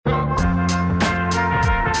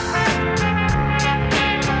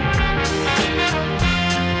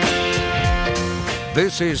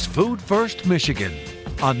This is Food First Michigan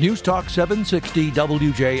on News Talk 760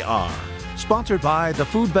 WJR. Sponsored by the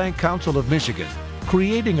Food Bank Council of Michigan,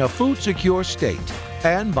 creating a food-secure state,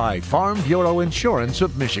 and by Farm Bureau Insurance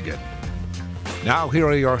of Michigan. Now here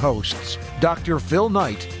are your hosts, Dr. Phil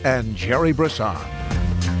Knight and Jerry Brisson.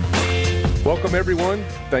 Welcome everyone.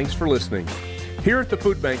 Thanks for listening. Here at the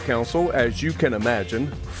Food Bank Council, as you can imagine,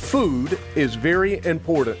 food is very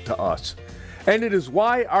important to us. And it is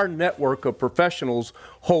why our network of professionals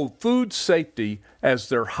hold food safety as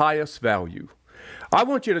their highest value. I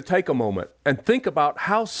want you to take a moment and think about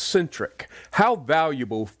how centric, how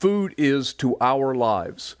valuable food is to our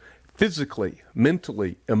lives, physically,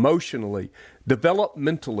 mentally, emotionally,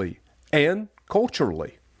 developmentally, and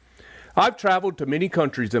culturally. I've traveled to many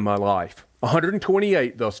countries in my life,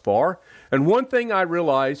 128 thus far, and one thing I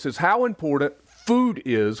realize is how important food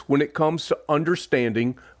is when it comes to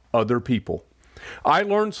understanding other people. I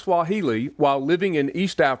learned Swahili while living in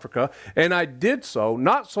East Africa, and I did so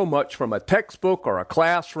not so much from a textbook or a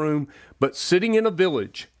classroom, but sitting in a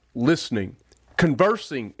village, listening,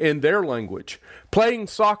 conversing in their language, playing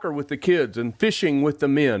soccer with the kids and fishing with the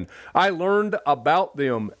men. I learned about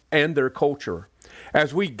them and their culture.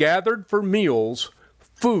 As we gathered for meals,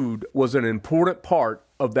 food was an important part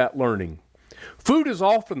of that learning. Food is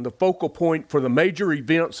often the focal point for the major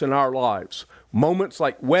events in our lives. Moments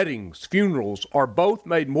like weddings, funerals are both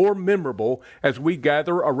made more memorable as we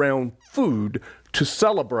gather around food to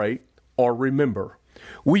celebrate or remember.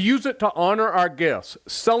 We use it to honor our guests,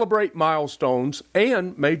 celebrate milestones,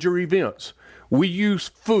 and major events. We use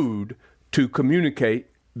food to communicate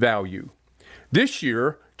value. This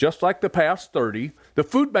year, just like the past 30, the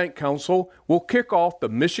Food Bank Council will kick off the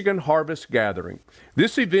Michigan Harvest Gathering.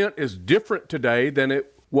 This event is different today than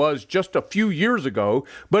it was just a few years ago,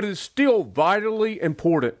 but is still vitally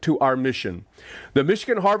important to our mission. The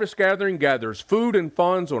Michigan Harvest Gathering gathers food and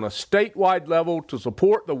funds on a statewide level to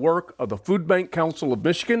support the work of the Food Bank Council of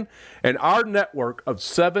Michigan and our network of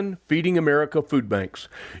 7 Feeding America food banks.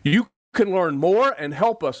 You can learn more and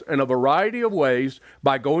help us in a variety of ways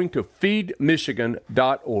by going to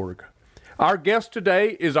feedmichigan.org. Our guest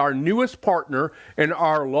today is our newest partner in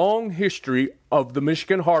our long history of the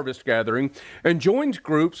Michigan Harvest Gathering and joins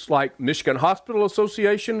groups like Michigan Hospital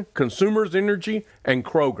Association, Consumers Energy, and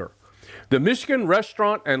Kroger. The Michigan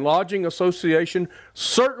Restaurant and Lodging Association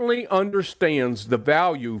certainly understands the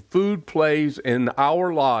value food plays in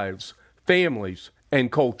our lives, families,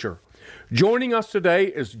 and culture. Joining us today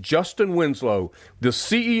is Justin Winslow, the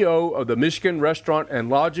CEO of the Michigan Restaurant and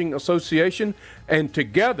Lodging Association, and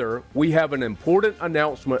together we have an important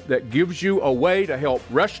announcement that gives you a way to help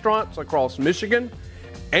restaurants across Michigan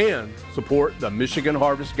and support the Michigan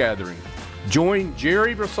Harvest Gathering. Join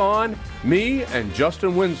Jerry Brisson, me, and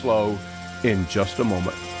Justin Winslow in just a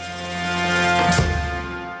moment.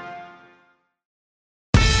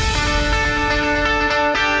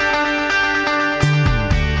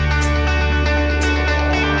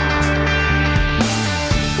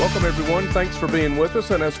 Everyone, thanks for being with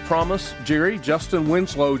us. And as promised, Jerry, Justin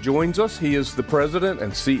Winslow joins us. He is the president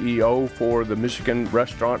and CEO for the Michigan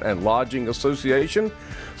Restaurant and Lodging Association.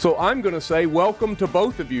 So I'm going to say welcome to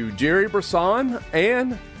both of you, Jerry Brisson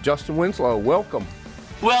and Justin Winslow. Welcome.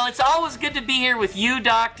 Well, it's always good to be here with you,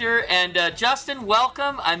 Doctor. And Justin,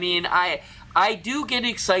 welcome. I mean, I do get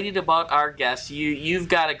excited about our guests. You've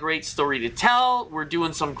got a great story to tell. We're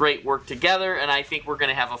doing some great work together, and I think we're going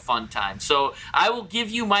to have a fun time. So I will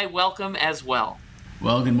give you my welcome as well.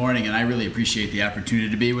 Well, good morning, and I really appreciate the opportunity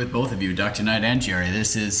to be with both of you, Dr. Knight and Jerry.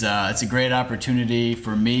 This is it's a great opportunity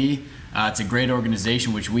for me. It's a great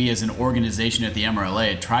organization, which we as an organization at the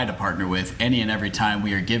MRLA try to partner with any and every time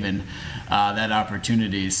we are given that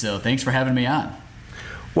opportunity. So thanks for having me on.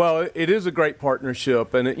 Well, it is a great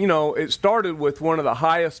partnership, and it started with one of the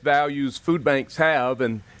highest values food banks have,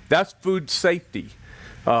 and that's food safety.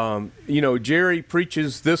 Jerry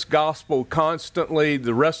preaches this gospel constantly.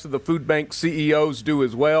 The rest of the food bank CEOs do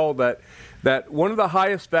as well, that one of the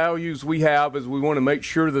highest values we have is we want to make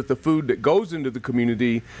sure that the food that goes into the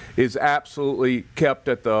community is absolutely kept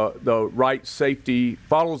at the right safety,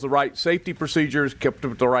 follows the right safety procedures, kept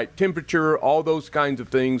at the right temperature, all those kinds of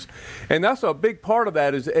things. And that's a big part of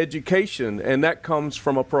that is education, and that comes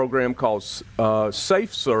from a program called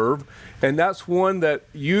Safe Serve. And that's one that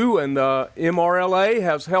you and the MRLA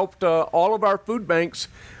has helped all of our food banks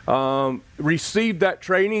receive that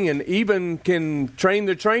training and even can train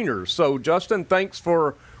the trainers. So, Justin, thanks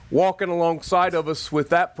for walking alongside of us with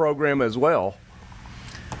that program as well.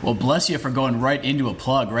 Well, bless you for going right into a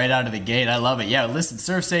plug right out of the gate. I love it. Yeah, listen,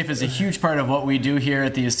 ServSafe is a huge part of what we do here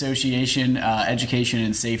at the association. Education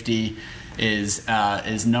and safety is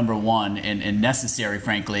number one and necessary,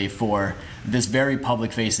 frankly, for this very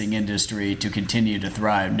public-facing industry to continue to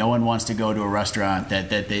thrive. No one wants to go to a restaurant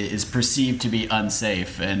that is perceived to be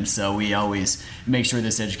unsafe, and so we always make sure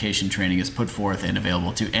this education training is put forth and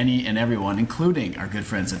available to any and everyone, including our good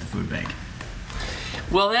friends at the food bank.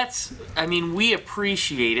 Well, we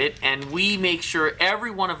appreciate it, and we make sure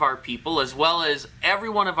every one of our people, as well as every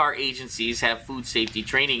one of our agencies, have food safety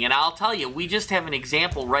training. And I'll tell you, we just have an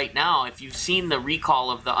example right now. If you've seen the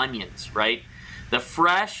recall of the onions, right? The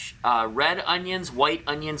fresh red onions, white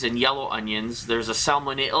onions, and yellow onions, there's a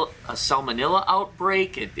salmonella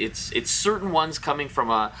outbreak. It's certain ones coming from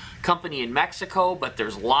a company in Mexico, but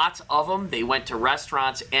there's lots of them. They went to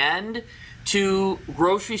restaurants and to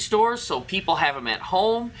grocery stores, so people have them at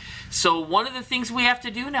home. So one of the things we have to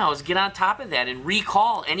do now is get on top of that and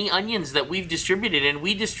recall any onions that we've distributed, and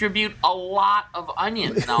we distribute a lot of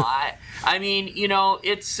onions now. But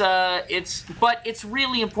it's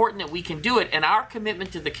really important that we can do it, and our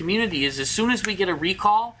commitment to the community is as soon as we get a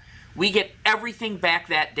recall, we get everything back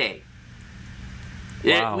that day.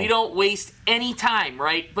 Wow. We don't waste any time,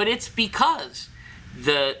 right? But it's because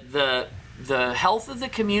the health of the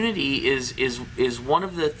community is one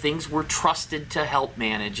of the things we're trusted to help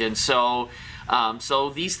manage, and so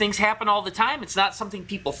these things happen all the time. It's not something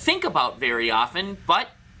people think about very often, but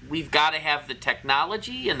we've got to have the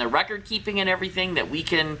technology and the record keeping and everything that we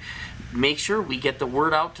can make sure we get the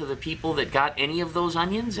word out to the people that got any of those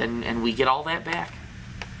onions, and we get all that back.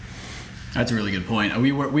 That's a really good point.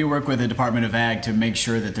 We work with the Department of Ag to make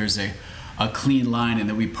sure that there's a clean line, and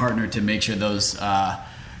that we partner to make sure those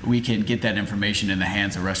we can get that information in the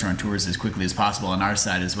hands of restaurateurs as quickly as possible on our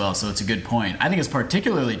side as well. So it's a good point. I think it's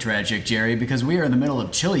particularly tragic, Jerry, because we are in the middle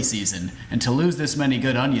of chili season, and to lose this many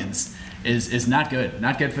good onions is not good.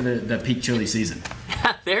 Not good for the peak chili season.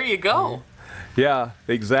 There you go. Yeah,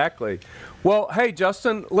 exactly. Well, hey,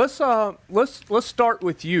 Justin, let's start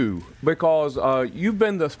with you, because you've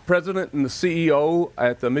been the president and the CEO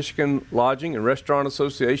at the Michigan Lodging and Restaurant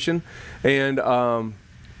Association, and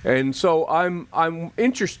so I'm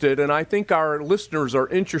interested, and I think our listeners are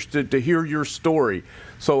interested to hear your story.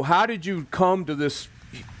 So how did you come to this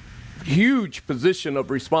huge position of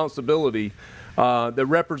responsibility that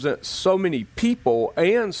represents so many people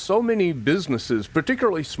and so many businesses,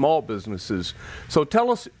 particularly small businesses? So tell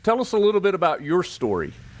us a little bit about your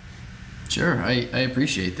story. Sure, I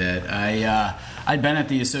appreciate that. I'd been at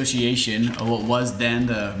the association, what was then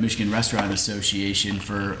the Michigan Restaurant Association,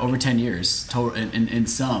 for over 10 years in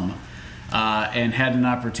sum, and had an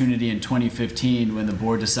opportunity in 2015 when the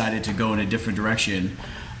board decided to go in a different direction.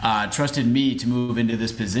 Trusted me to move into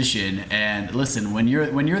this position. And listen, when you're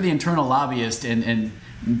the internal lobbyist and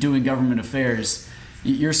doing government affairs,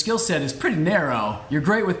 your skill set is pretty narrow. You're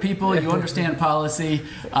great with people, you understand policy.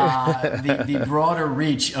 The broader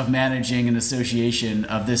reach of managing an association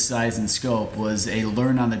of this size and scope was a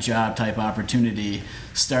learn-on-the-job type opportunity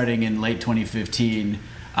starting in late 2015.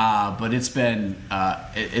 But it's been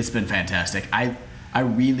fantastic. I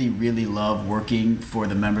really, really love working for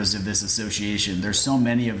the members of this association. There's so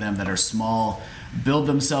many of them that are small, build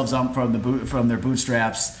themselves up from their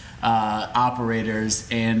bootstraps, operators,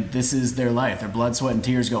 and this is their life. Their blood, sweat, and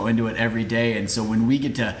tears go into it every day. And so when we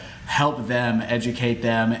get to help them, educate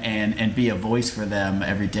them, and be a voice for them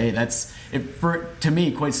every day, to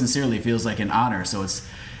me, quite sincerely, feels like an honor. So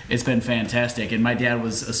it's been fantastic. And my dad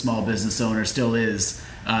was a small business owner, still is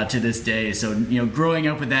to this day. So growing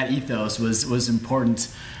up with that ethos was important.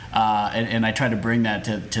 And I try to bring that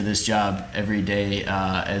to this job every day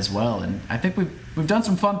as well. And I think we've done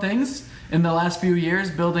some fun things in the last few years,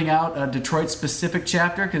 building out a Detroit-specific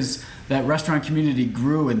chapter, because that restaurant community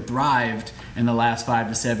grew and thrived in the last 5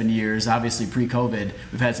 to 7 years. Obviously, pre-COVID,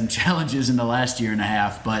 we've had some challenges in the last year and a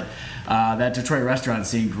half, but that Detroit restaurant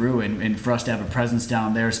scene grew, and for us to have a presence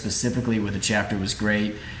down there specifically with a chapter was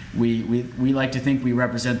great. We like to think we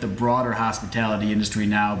represent the broader hospitality industry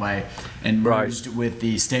now and merged with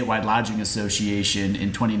the Statewide Lodging Association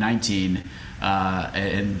in 2019.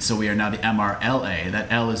 And so we are now the MRLA.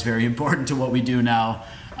 That L is very important to what we do now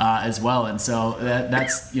as well. And so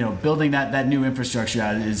that's building that new infrastructure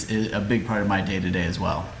out is a big part of my day-to-day as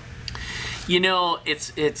well.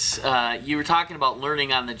 It's you were talking about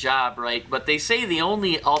learning on the job, right? But they say the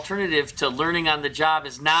only alternative to learning on the job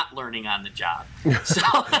is not learning on the job. So,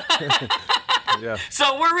 yeah.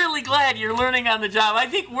 So we're really glad you're learning on the job. I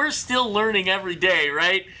think we're still learning every day,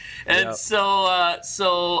 right? And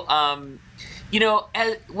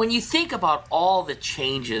when you think about all the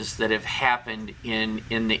changes that have happened in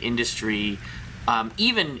the industry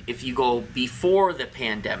even if you go before the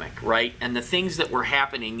pandemic, right, and the things that were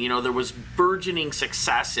happening, there was burgeoning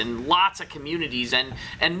success in lots of communities,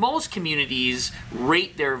 and most communities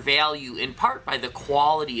rate their value in part by the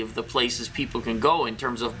quality of the places people can go in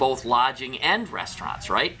terms of both lodging and restaurants,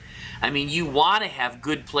 right? I mean, you want to have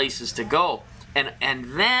good places to go, and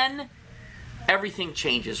then everything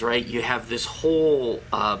changes, right? You have this whole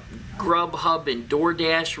Grubhub and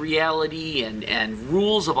DoorDash reality, and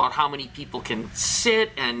rules about how many people can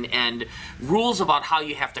sit, and rules about how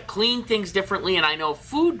you have to clean things differently. And I know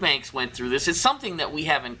food banks went through this. It's something that we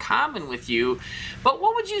have in common with you. But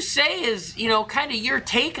what would you say is, kind of your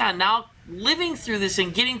take on now living through this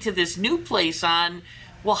and getting to this new place on,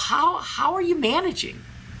 well, how are you managing?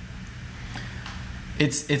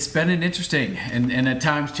 It's been an interesting and at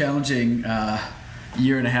times challenging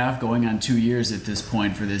year and a half, going on 2 years at this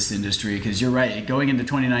point for this industry. Because you're right, going into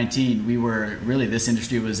 2019, this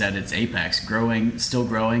industry was at its apex, still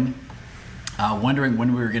growing, wondering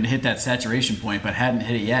when we were going to hit that saturation point, but hadn't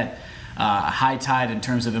hit it yet. A high tide in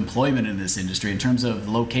terms of employment in this industry, in terms of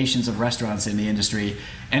locations of restaurants in the industry,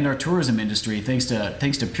 and our tourism industry, thanks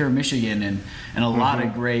to Pure Michigan and a lot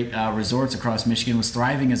of great resorts across Michigan, was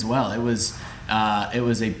thriving as well. It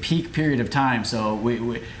was a peak period of time, so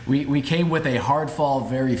we came with a hard fall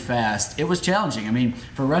very fast. It was challenging. I mean,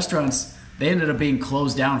 for restaurants, they ended up being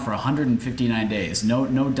closed down for 159 days.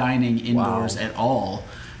 No dining indoors at all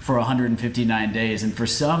for 159 days. And for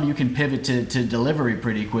some, you can pivot to delivery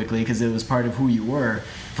pretty quickly because it was part of who you were.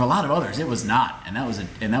 For a lot of others, it was not, and that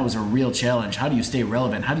was a real challenge. How do you stay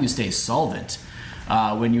relevant? How do you stay solvent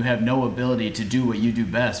when you have no ability to do what you do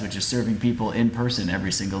best, which is serving people in person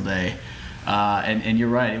every single day? And you're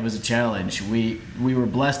right, it was a challenge. We were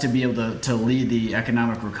blessed to be able to lead the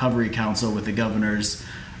Economic Recovery Council with the governor's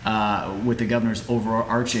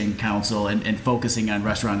overarching council and focusing on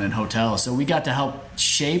restaurant and hotels. So we got to help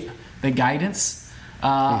shape the guidance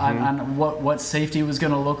on what safety was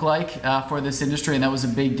going to look like for this industry, and that was a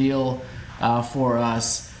big deal for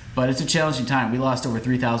us. But it's a challenging time. We lost over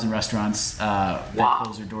 3,000 restaurants that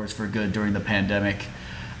closed their doors for good during the pandemic.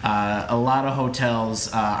 A lot of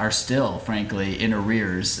hotels are still, frankly, in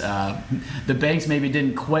arrears. The banks maybe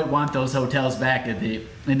didn't quite want those hotels back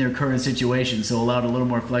in their current situation, so allowed a little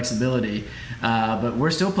more flexibility. But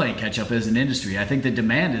we're still playing catch up as an industry. I think the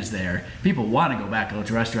demand is there. People want to go back out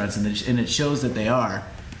to restaurants, and it shows that they are.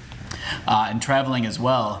 And traveling as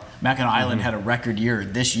well. Mackinac Island had a record year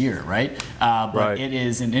this year, right? But it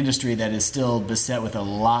is an industry that is still beset with a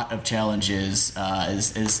lot of challenges,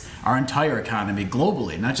 as our entire economy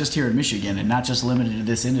globally, not just here in Michigan and not just limited to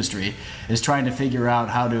this industry, is trying to figure out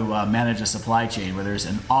how to manage a supply chain where there's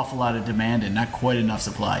an awful lot of demand and not quite enough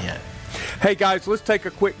supply yet. Hey guys, let's take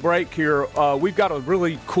a quick break here. We've got a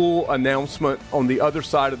really cool announcement on the other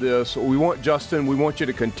side of this. We want you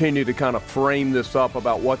to continue to kind of frame this up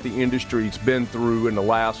about what the industry's been through in the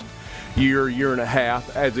last year and a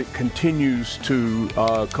half as it continues to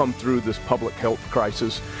come through this public health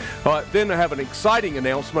crisis. Then I have an exciting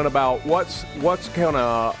announcement about what's kind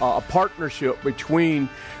of a partnership between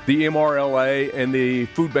the MRLA and the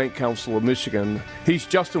Food Bank Council of Michigan. He's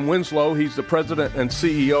Justin Winslow. He's the president and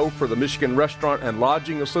CEO for the Michigan Restaurant and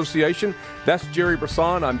Lodging Association. That's Jerry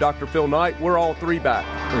Brisson. I'm Dr. Phil Knight. We're all three back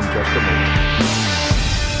in just a moment.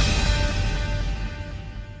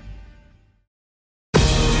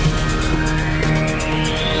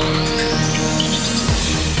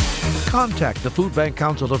 Contact the Food Bank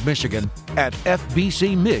Council of Michigan at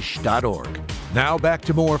fbcmich.org. Now back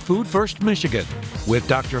to more Food First Michigan with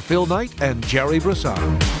Dr. Phil Knight and Jerry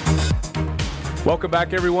Brisson. Welcome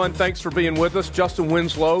back, everyone. Thanks for being with us. Justin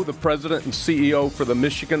Winslow, the president and CEO for the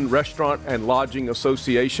Michigan Restaurant and Lodging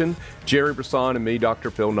Association. Jerry Brisson and me, Dr.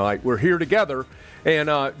 Phil Knight. We're here together. And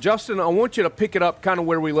Justin, I want you to pick it up kind of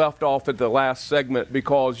where we left off at the last segment,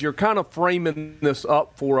 because you're kind of framing this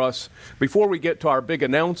up for us before we get to our big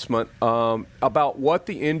announcement about what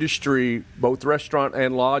the industry, both restaurant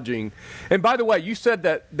and lodging. And by the way, you said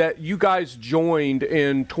that you guys joined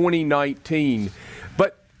in 2019,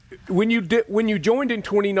 but when you joined in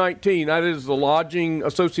 2019, that is the Lodging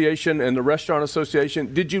Association and the Restaurant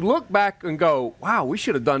Association, did you look back and go, wow, we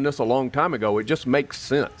should have done this a long time ago? It just makes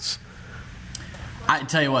sense. I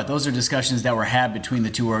tell you what, those are discussions that were had between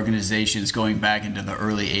the two organizations going back into the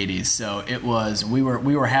early 80s. So it was, we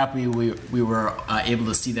were happy we were able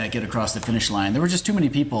to see that get across the finish line. There were just too many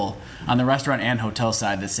people on the restaurant and hotel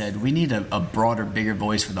side that said, we need a broader, bigger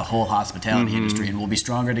voice for the whole hospitality industry, and we'll be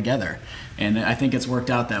stronger together. And I think it's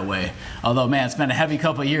worked out that way. Although, man, it's been a heavy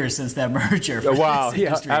couple of years since that merger. Wow,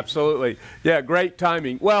 yeah, absolutely. Yeah, great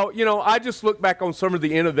timing. Well, I just look back on some of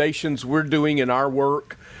the innovations we're doing in our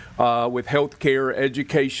work. with healthcare,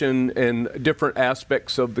 education, and different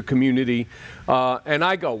aspects of the community. And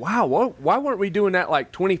I go, wow, why weren't we doing that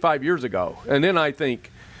like 25 years ago? And then I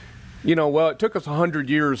think, well, it took us 100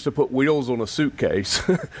 years to put wheels on a suitcase.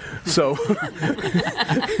 So,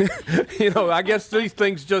 I guess these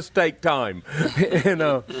things just take time.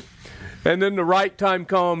 And then the right time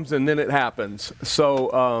comes, and then it happens.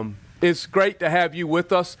 So it's great to have you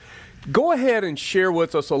with us. Go ahead and share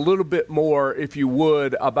with us a little bit more, if you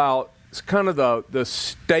would, about kind of the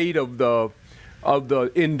state of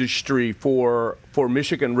the industry for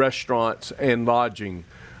Michigan restaurants and lodging.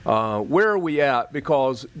 Where are we at?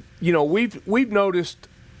 Because we've noticed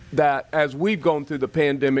that as we've gone through the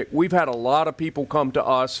pandemic, we've had a lot of people come to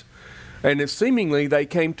us, and it's seemingly they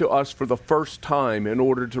came to us for the first time in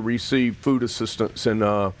order to receive food assistance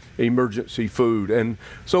and emergency food. And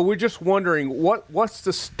so we're just wondering, what's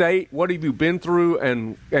the state? What have you been through,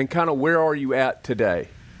 and kind of where are you at today?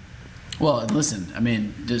 Well, listen, I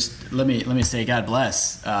mean, just let me say God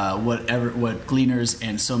bless what Gleaners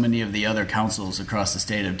and so many of the other councils across the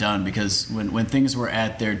state have done, because when things were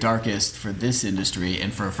at their darkest for this industry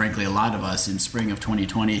and for, frankly, a lot of us in spring of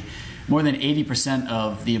 2020, more than 80%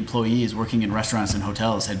 of the employees working in restaurants and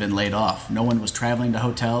hotels had been laid off. No one was traveling to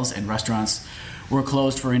hotels, and restaurants were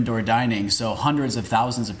closed for indoor dining. So hundreds of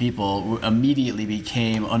thousands of people immediately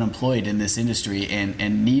became unemployed in this industry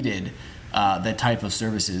and needed the type of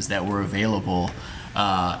services that were available,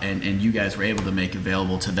 and you guys were able to make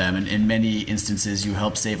available to them. And in many instances, you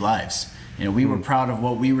helped save lives. We were proud of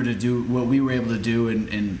what we were able to do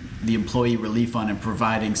in the Employee Relief Fund, and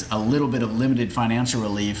providing a little bit of limited financial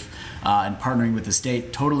relief and partnering with the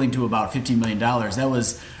state, totaling to about $15 million. That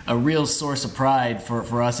was a real source of pride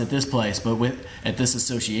for us at this place, at this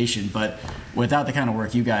association. But without the kind of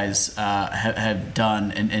work you guys have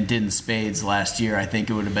done and did in spades last year, I think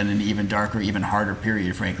it would have been an even darker, even harder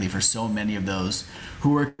period, frankly, for so many of those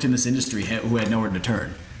who worked in this industry who had nowhere to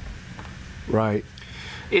turn. Right.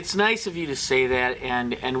 It's nice of you to say that,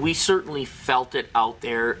 and we certainly felt it out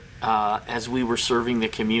there as we were serving the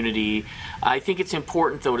community. I think it's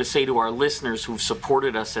important, though, to say to our listeners who've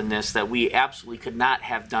supported us in this that we absolutely could not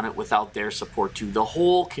have done it without their support, too. The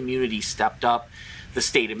whole community stepped up. The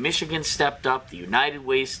state of Michigan stepped up. The United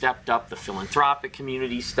Way stepped up. The philanthropic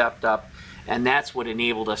community stepped up. And that's what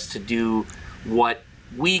enabled us to do what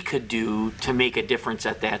we could do to make a difference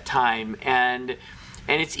at that time. And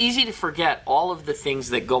it's easy to forget all of the things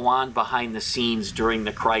that go on behind the scenes during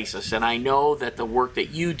the crisis. And I know that the work that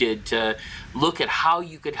you did to look at how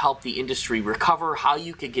you could help the industry recover, how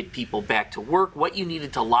you could get people back to work, what you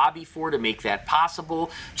needed to lobby for to make that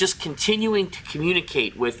possible, just continuing to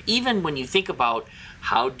communicate with, even when you think about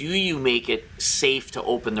how do you make it safe to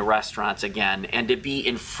open the restaurants again, and to be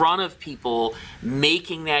in front of people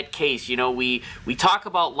making that case. We talk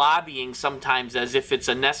about lobbying sometimes as if it's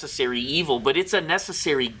a necessary evil, but it's a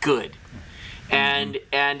necessary good. And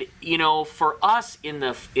for us in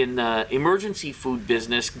the emergency food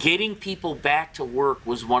business, getting people back to work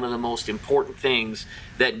was one of the most important things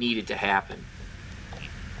that needed to happen.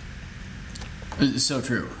 So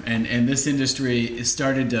true. And this industry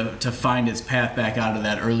started to find its path back out of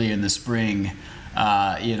that early in the spring.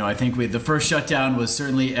 I think the first shutdown was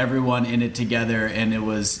certainly everyone in it together, and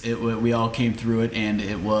we all came through it, and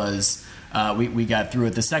it was we got through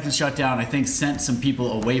it. The second shutdown, I think, sent some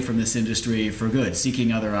people away from this industry for good,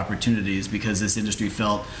 seeking other opportunities, because this industry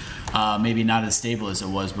felt maybe not as stable as it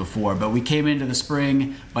was before. But we came into the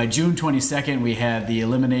spring. By June 22nd, we had the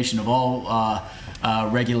elimination of all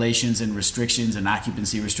regulations and restrictions and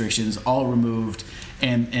occupancy restrictions all removed,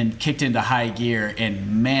 and kicked into high gear.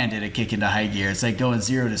 And man, did it kick into high gear. It's like going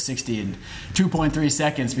 0 to 60 in 2.3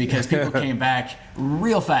 seconds, because people came back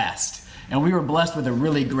real fast. And we were blessed with a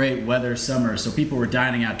really great weather summer, so people were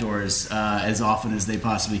dining outdoors as often as they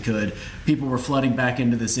possibly could. People were flooding back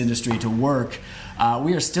into this industry to work.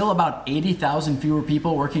 We are still about 80,000 fewer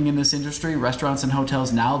people working in this industry, restaurants and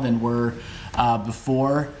hotels, now than were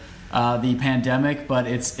before the pandemic, but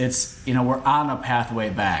it's we're on a pathway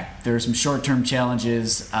back. There are some short-term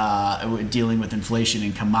challenges dealing with inflation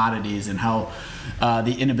and commodities, and how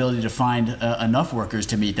the inability to find enough workers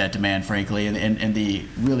to meet that demand, frankly, and the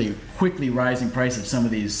really quickly rising price of some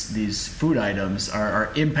of these food items are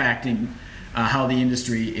impacting how the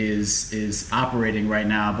industry is operating right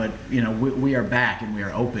now. But we are back and we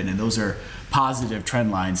are open, and those are positive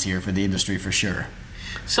trend lines here for the industry for sure.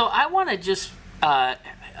 So I want to just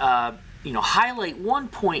highlight one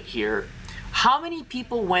point here. How many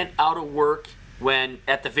people went out of work when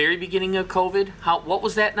at the very beginning of COVID? What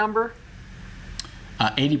was that number?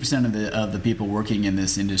 80% of the people working in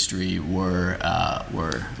this industry were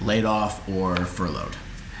laid off or furloughed.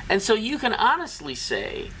 And so you can honestly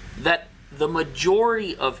say that the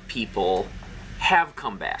majority of people have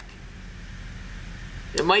come back.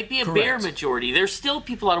 It might be a bare majority. There's still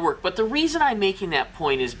people out of work. But the reason I'm making that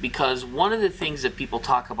point is because one of the things that people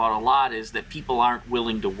talk about a lot is that people aren't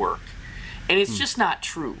willing to work. And it's just not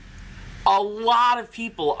true. A lot of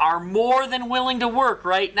people are more than willing to work,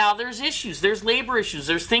 right? Now, there's issues. There's labor issues.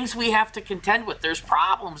 There's things we have to contend with. There's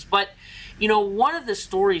problems. But, you know, one of the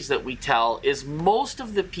stories that we tell is most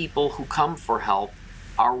of the people who come for help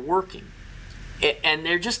are working. And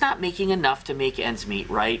they're just not making enough to make ends meet,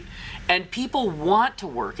 right? And people want to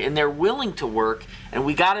work, and they're willing to work, and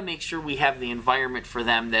we got to make sure we have the environment for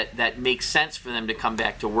them that makes sense for them to come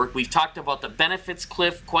back to work. We've talked about the benefits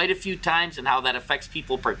cliff quite a few times and how that affects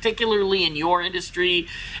people, particularly in your industry.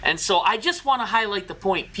 And so I just want to highlight the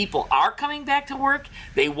point. People are coming back to work.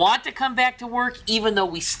 They want to come back to work, even though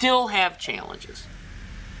we still have challenges.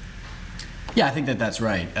 Yeah, I think that's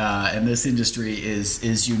right. And this industry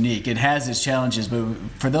is unique. It has its challenges, but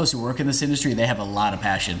for those who work in this industry, they have a lot of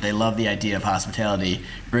passion. They love the idea of hospitality,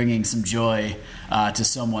 bringing some joy to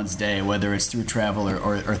someone's day, whether it's through travel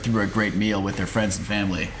or through a great meal with their friends and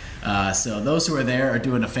family. So those who are there are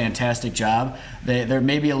doing a fantastic job. They're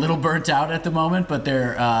maybe a little burnt out at the moment, but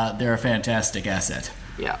they're a fantastic asset.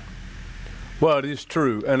 Yeah. Well, it is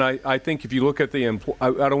true, and I think if you look at the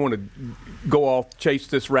I don't want to go off chase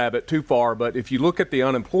this rabbit too far, but if you look at the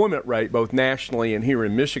unemployment rate both nationally and here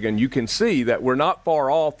in Michigan, you can see that we're not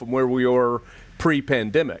far off from where we were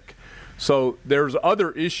pre-pandemic. So there's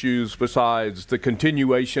other issues besides the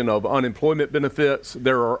continuation of unemployment benefits.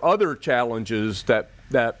 There are other challenges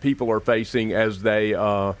that people are facing as they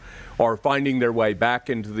are finding their way back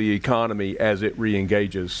into the economy as it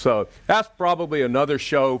re-engages. So that's probably another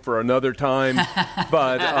show for another time.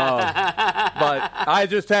 But I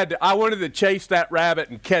just I wanted to chase that rabbit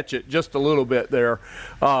and catch it just a little bit there.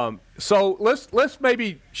 So let's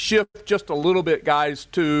maybe shift just a little bit, guys,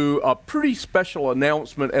 to a pretty special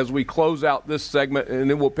announcement as we close out this segment, and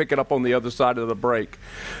then we'll pick it up on the other side of the break.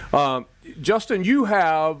 Justin, you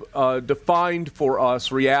have defined for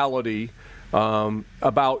us reality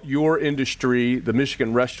about your industry, the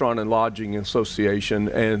Michigan Restaurant and Lodging Association,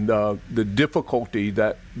 and the difficulty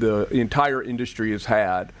that the entire industry has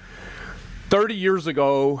had. 30 years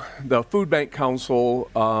ago, the Food Bank Council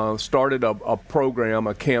started a program,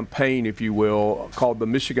 a campaign, if you will, called the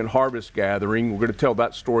Michigan Harvest Gathering. We're going to tell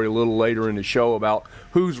that story a little later in the show about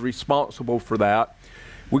who's responsible for that.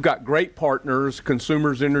 We've got great partners,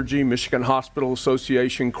 Consumers Energy, Michigan Hospital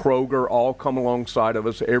Association, Kroger, all come alongside of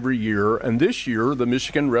us every year. And this year, the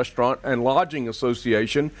Michigan Restaurant and Lodging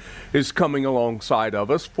Association is coming alongside of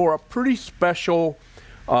us for a pretty special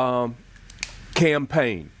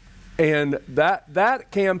campaign. And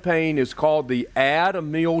that campaign is called the Add a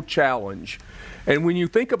Meal Challenge. And when you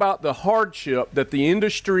think about the hardship that the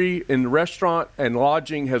industry in restaurant and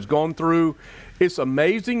lodging has gone through, it's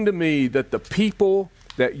amazing to me that the people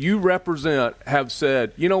that you represent have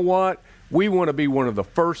said, you know what, we want to be one of the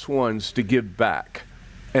first ones to give back.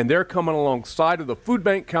 And they're coming alongside of the Food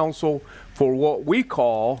Bank Council for what we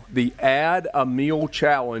call the Add a Meal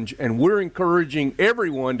Challenge. And we're encouraging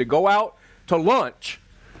everyone to go out to lunch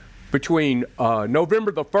between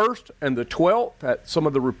November the 1st and the 12th at some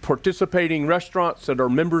of the participating restaurants that are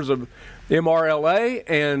members of MRLA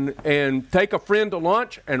and take a friend to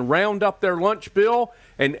lunch and round up their lunch bill.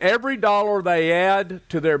 And every dollar they add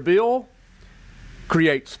to their bill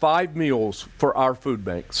creates 5 meals for our food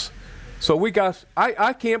banks. So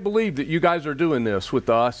I can't believe that you guys are doing this with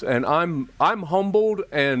us, and I'm humbled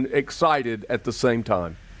and excited at the same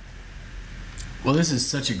time. Well, this is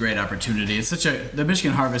such a great opportunity. The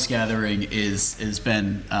Michigan Harvest Gathering has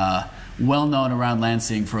been well known around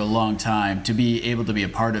Lansing for a long time. To be able to be a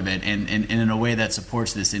part of it and in a way that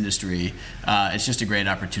supports this industry, it's just a great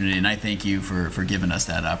opportunity, and I thank you for giving us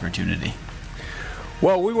that opportunity.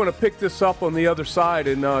 Well, we want to pick this up on the other side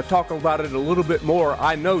and talk about it a little bit more.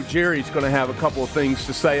 I know Jerry's going to have a couple of things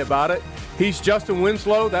to say about it. He's Justin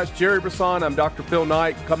Winslow. That's Jerry Brisson. I'm Dr. Phil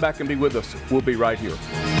Knight. Come back and be with us. We'll be right here.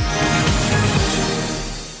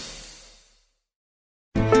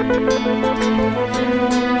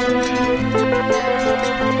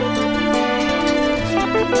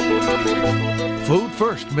 Food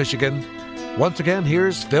First, Michigan. Once again,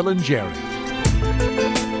 here's Phil and Jerry.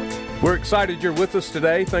 We're excited you're with us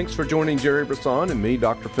today. Thanks for joining Jerry Brisson and me,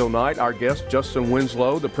 Dr. Phil Knight. Our guest, Justin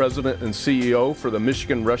Winslow, the president and CEO for the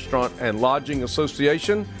Michigan Restaurant and Lodging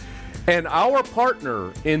Association, and our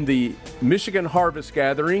partner in the Michigan Harvest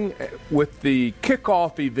Gathering with the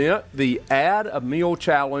kickoff event, the Add a Meal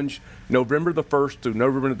Challenge, November the 1st to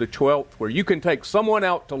November the 12th, where you can take someone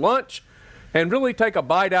out to lunch, and really take a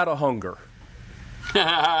bite out of hunger.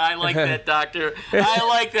 I like that, Doctor. I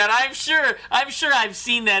like that. I'm sure I've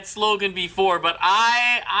seen that slogan before, but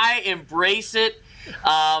I embrace it.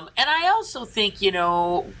 And I also think,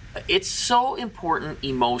 it's so important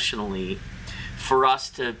emotionally for us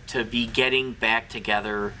to be getting back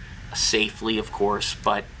together safely, of course,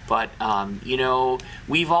 but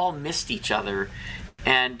we've all missed each other.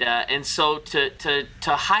 And so to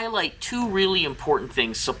highlight two really important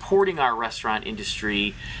things: supporting our restaurant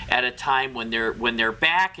industry at a time when they're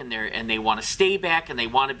back and they want to stay back and they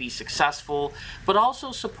want to be successful, but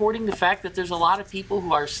also supporting the fact that there's a lot of people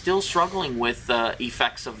who are still struggling with the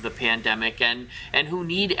effects of the pandemic and who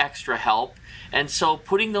need extra help. And so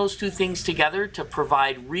putting those two things together to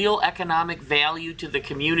provide real economic value to the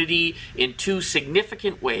community in two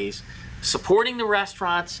significant ways: supporting the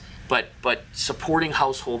restaurants, but supporting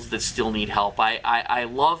households that still need help. I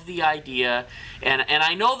love the idea, and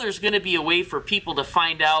I know there's going to be a way for people to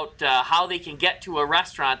find out how they can get to a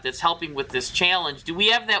restaurant that's helping with this challenge. Do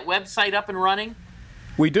we have that website up and running?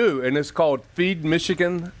 We do, and it's called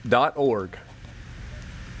feedmichigan.org.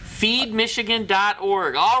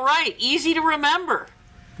 Feedmichigan.org. All right, easy to remember.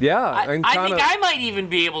 Yeah. I think I might even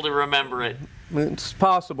be able to remember it. It's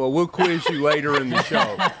possible. We'll quiz you later in the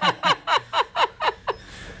show.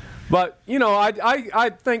 But,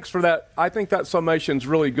 I thanks for that. I think that summation's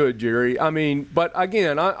really good, Jerry. I mean, but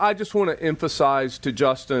again, I just want to emphasize to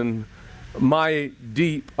Justin my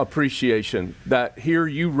deep appreciation that here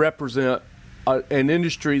you represent an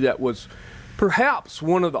industry that was perhaps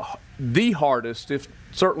one of the hardest, if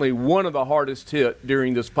certainly one of the hardest hit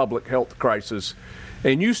during this public health crisis.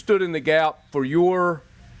 And you stood in the gap for your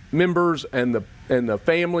members and the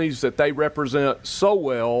families that they represent so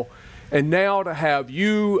well. And now to have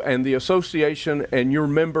you and the association and your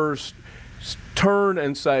members turn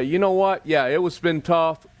and say, you know what, yeah, it was been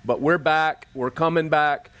tough, but we're back, we're coming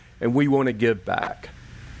back, and we want to give back.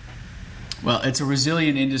 Well, it's a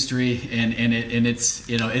resilient industry, and it's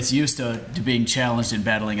it's used to being challenged and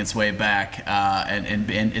battling its way back, and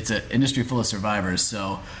it's an industry full of survivors.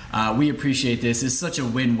 So we appreciate this. It's such a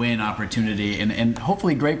win-win opportunity, and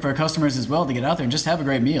hopefully great for our customers as well to get out there and just have a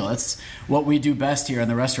great meal. That's what we do best here on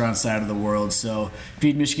the restaurant side of the world. So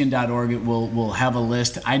feedmichigan.org will have a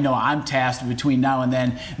list. I know I'm tasked between now and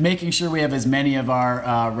then making sure we have as many of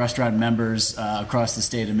our restaurant members across the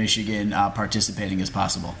state of Michigan participating as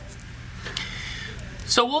possible.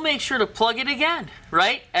 So we'll make sure to plug it again,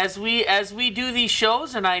 right? As we do these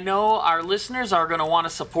shows, and I know our listeners are going to want to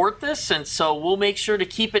support this, and so we'll make sure to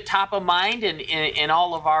keep it top of mind in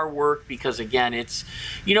all of our work, because again, it's,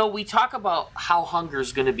 we talk about how hunger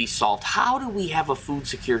is going to be solved. How do we have a food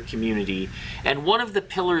secure community? And one of the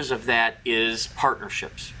pillars of that is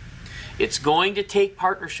partnerships. It's going to take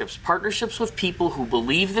partnerships with people who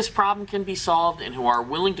believe this problem can be solved and who are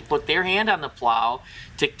willing to put their hand on the plow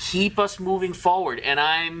to keep us moving forward. And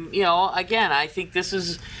I think this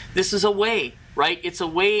is a way, right? It's a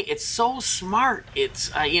way. It's so smart.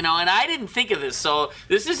 It's, and I didn't think of this, so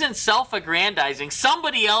this isn't self-aggrandizing.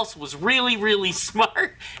 Somebody else was really, really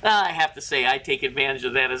smart. I have to say, I take advantage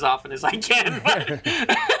of that as often as I can.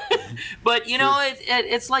 But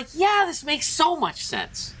it's like, yeah, this makes so much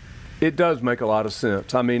sense. It does make a lot of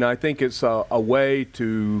sense. I mean, I think it's a way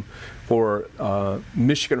for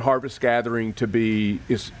Michigan Harvest Gathering to be,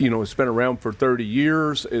 it's been around for 30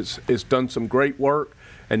 years. It's done some great work.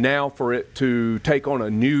 And now for it to take on a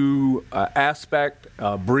new aspect,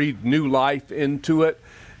 breathe new life into it.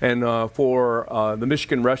 And for the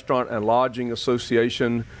Michigan Restaurant and Lodging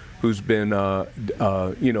Association, who's been,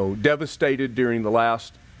 devastated during the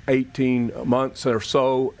last 18 months or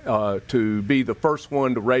so, to be the first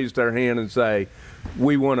one to raise their hand and say,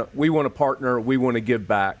 we want to partner, we want to give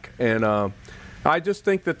back. And I just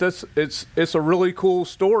think that it's a really cool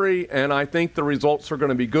story, and I think the results are going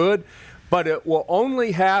to be good. But it will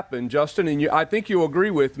only happen, Justin, and I think you'll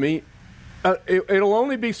agree with me, it'll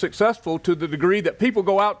only be successful to the degree that people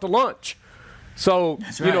go out to lunch. So,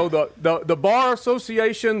 right. The Bar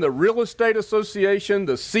Association, the Real Estate Association,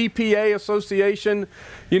 the CPA Association,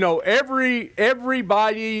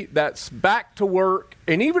 everybody that's back to work,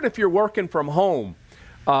 and even if you're working from home,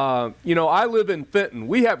 I live in Fenton.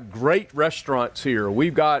 We have great restaurants here.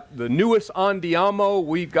 We've got the newest Andiamo,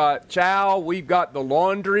 we've got Chow, we've got the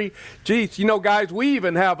Laundry. Geez, guys, we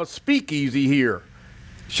even have a speakeasy here.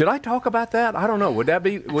 Should I talk about that? I don't know.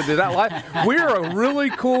 We're a really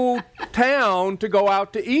cool town to go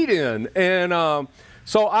out to eat in. And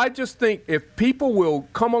so I just think if people will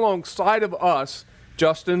come alongside of us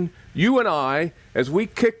Justin, you and I, as we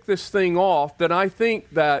kick this thing off, then I think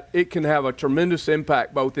that it can have a tremendous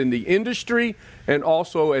impact both in the industry and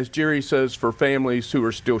also, as Jerry says, for families who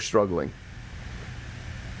are still struggling.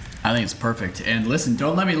 I think it's perfect. And listen,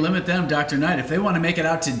 don't let me limit them, Dr. Knight. If they want to make it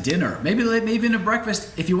out to dinner, maybe even a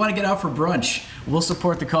breakfast, if you want to get out for brunch, we'll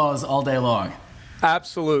support the cause all day long.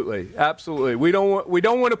 Absolutely, absolutely. We don't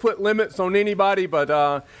want to put limits on anybody, but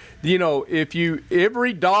if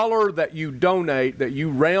every dollar that you donate, that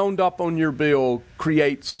you round up on your bill,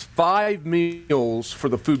 creates 5 meals for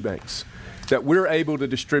the food banks that we're able to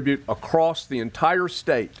distribute across the entire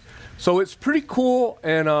state. So it's pretty cool,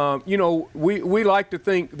 and we like to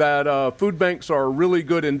think that food banks are a really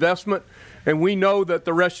good investment, and we know that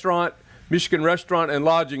the Michigan Restaurant and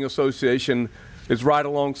Lodging Association is right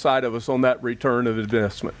alongside of us on that return of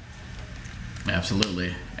investment.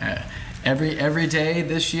 Absolutely. Every day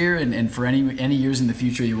this year and for any years in the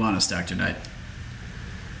future you want us, Dr. Knight.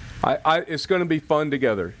 It's going to be fun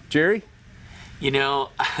together. Jerry?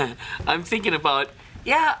 I'm thinking about,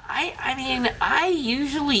 I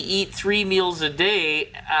usually eat 3 meals a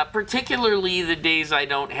day, particularly the days I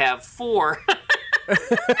don't have 4.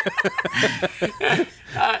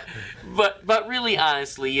 But really,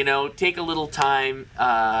 honestly, take a little time,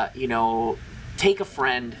 take a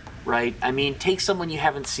friend, right? I mean, take someone you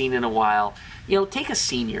haven't seen in a while. Take a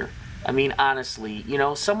senior. I mean, honestly,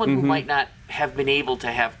 someone who might not have been able to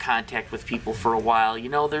have contact with people for a while.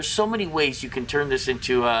 There's so many ways you can turn this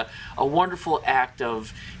into a wonderful act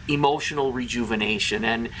of emotional rejuvenation,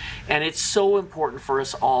 and it's so important for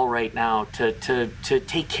us all right now to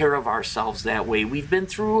take care of ourselves that way. We've been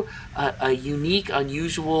through a unique,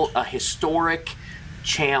 unusual, a historic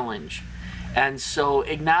challenge. And so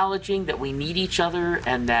acknowledging that we need each other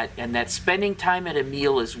and that spending time at a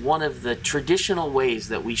meal is one of the traditional ways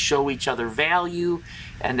that we show each other value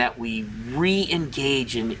and that we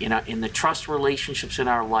re-engage in the trust relationships in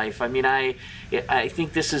our life. I mean, I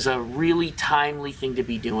think this is a really timely thing to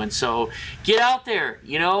be doing. So get out there,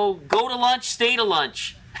 go to lunch, stay to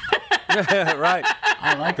lunch. Right.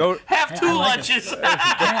 I like it. Have 2 lunches.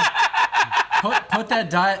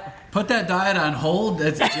 Put that diet on hold.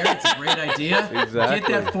 That's a great idea. Exactly.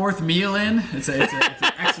 Get that 4th meal in. It's an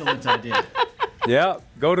excellent idea. Yeah,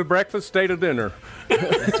 go to breakfast, stay to dinner.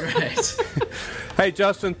 That's right. Hey,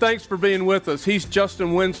 Justin, thanks for being with us. He's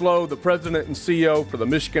Justin Winslow, the president and CEO for the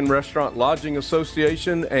Michigan Restaurant Lodging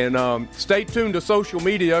Association. And stay tuned to social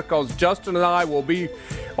media because Justin and I will be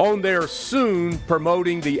on there soon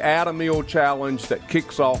promoting the Add a Meal Challenge that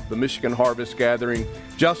kicks off the Michigan Harvest Gathering.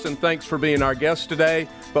 Justin, thanks for being our guest today,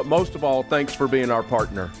 but most of all, thanks for being our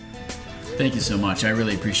partner. Thank you so much. I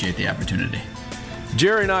really appreciate the opportunity.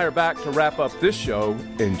 Jerry and I are back to wrap up this show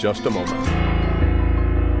in just a moment.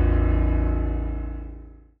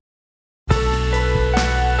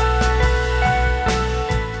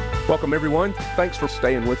 Welcome, everyone. Thanks for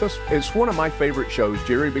staying with us. It's one of my favorite shows,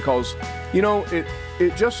 Jerry, because,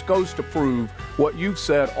 it just goes to prove what you've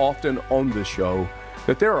said often on this show,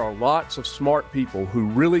 that there are lots of smart people who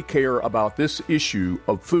really care about this issue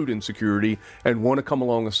of food insecurity and want to come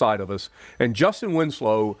alongside of us. And Justin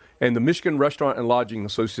Winslow and the Michigan Restaurant and Lodging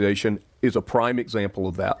Association is a prime example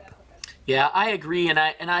of that. Yeah, I agree, and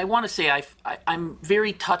I want to say I'm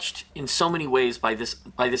very touched in so many ways by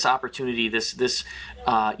this opportunity, this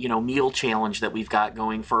meal challenge that we've got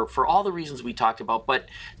going for all the reasons we talked about. But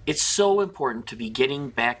it's so important to be getting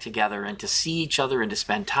back together and to see each other and to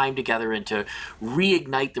spend time together and to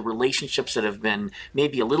reignite the relationships that have been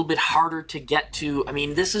maybe a little bit harder to get to. I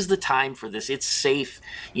mean, this is the time for this. It's safe.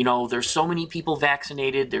 There's so many people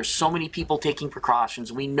vaccinated. There's so many people taking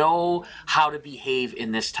precautions. We know how to behave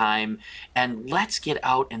in this time, and let's get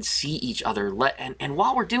out and see each other. And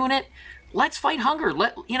while we're doing it, let's fight hunger.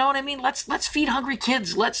 Let's feed hungry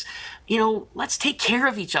kids. Let's take care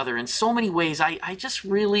of each other in so many ways. I just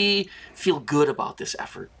really feel good about this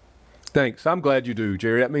effort. Thanks. I'm glad you do,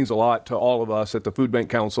 Jerry. That means a lot to all of us at the Food Bank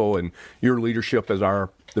Council and your leadership as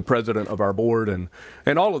the president of our board and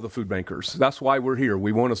all of the food bankers. That's why we're here.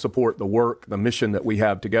 We want to support the work, the mission that we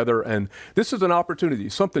have together. And this is an opportunity,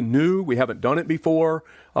 something new. We haven't done it before.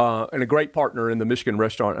 And a great partner in the Michigan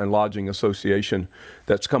Restaurant and Lodging Association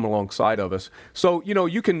that's come alongside of us. So,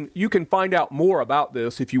 you can find out more about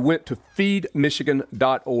this if you went to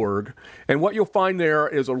feedmichigan.org. And what you'll find there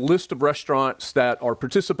is a list of restaurants that are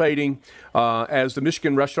participating as the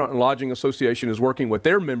Michigan Restaurant and Lodging Association is working with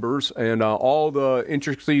their members and all the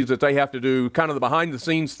intricacies that they have to do, kind of the behind the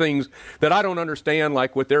scenes things that I don't understand,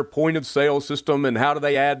 like with their point of sale system and how do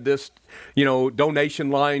they add this, donation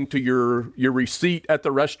line to your receipt at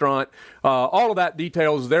the restaurant. All of that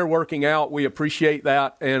details they're working out. We appreciate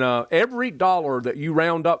that. And every dollar that you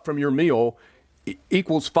round up from your meal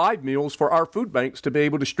equals 5 meals for our food banks to be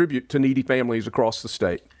able to distribute to needy families across the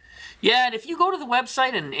state. Yeah, and if you go to the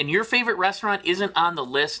website and your favorite restaurant isn't on the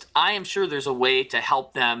list, I am sure there's a way to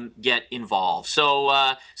help them get involved.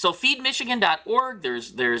 So feedmichigan.org,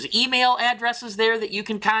 there's email addresses there that you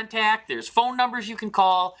can contact. There's phone numbers you can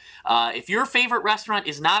call. If your favorite restaurant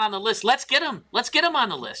is not on the list, let's get them. Let's get them on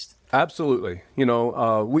the list. Absolutely.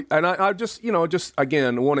 I just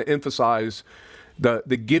again want to emphasize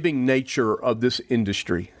the giving nature of this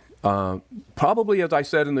industry. Probably, as I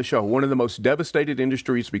said in the show, one of the most devastated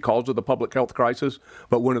industries because of the public health crisis,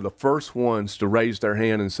 but one of the first ones to raise their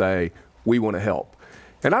hand and say, we want to help.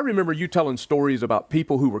 And I remember you telling stories about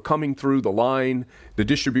people who were coming through the line, the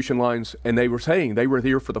distribution lines, and they were saying they were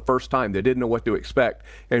here for the first time. They didn't know what to expect.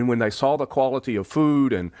 And when they saw the quality of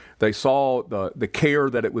food and they saw the care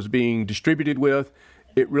that it was being distributed with,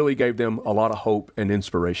 it really gave them a lot of hope and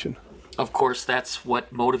inspiration. Of course, that's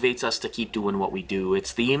what motivates us to keep doing what we do.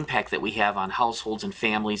 It's the impact that we have on households and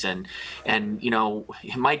families. And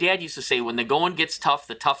my dad used to say, when the going gets tough,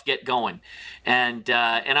 the tough get going. And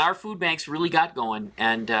our food banks really got going.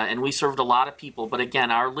 And we served a lot of people. But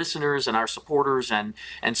again, our listeners and our supporters and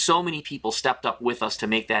so many people stepped up with us to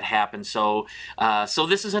make that happen. So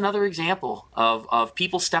this is another example of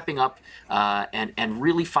people stepping up and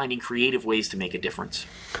really finding creative ways to make a difference.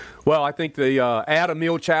 Well, I think the Add a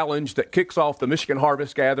Meal Challenge that kicks off the Michigan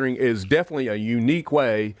Harvest Gathering is definitely a unique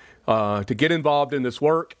way to get involved in this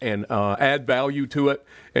work and add value to it.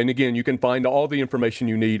 And again, you can find all the information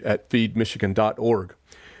you need at feedmichigan.org.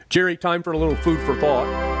 Jerry, time for a little food for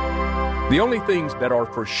thought. The only things that are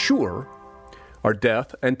for sure are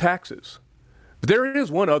death and taxes. But there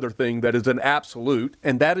is one other thing that is an absolute,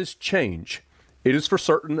 and that is change. It is for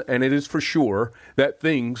certain and it is for sure that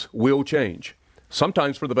things will change.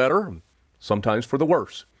 Sometimes for the better, sometimes for the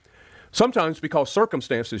worse. Sometimes because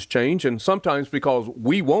circumstances change, and sometimes because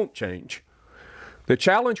we won't change. The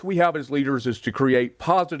challenge we have as leaders is to create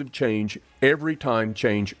positive change every time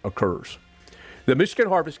change occurs. The Michigan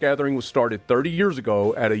Harvest Gathering was started 30 years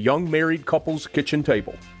ago at a young married couple's kitchen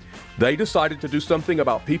table. They decided to do something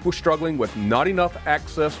about people struggling with not enough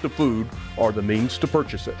access to food or the means to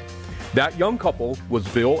purchase it. That young couple was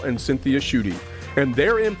Bill and Cynthia Schutte. And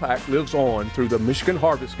their impact lives on through the Michigan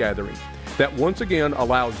Harvest Gathering that once again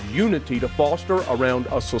allows unity to foster around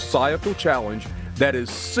a societal challenge that is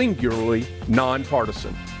singularly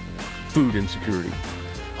nonpartisan: food insecurity.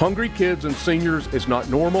 Hungry kids and seniors is not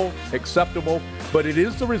normal, acceptable, but it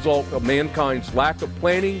is the result of mankind's lack of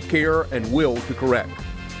planning, care, and will to correct.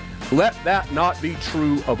 Let that not be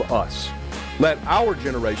true of us. Let our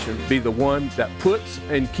generation be the one that puts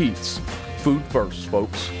and keeps food first,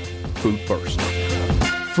 folks. Food first.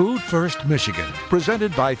 Food First Michigan,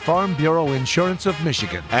 presented by Farm Bureau Insurance of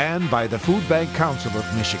Michigan and by the Food Bank Council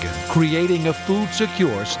of Michigan, creating a food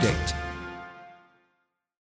secure state.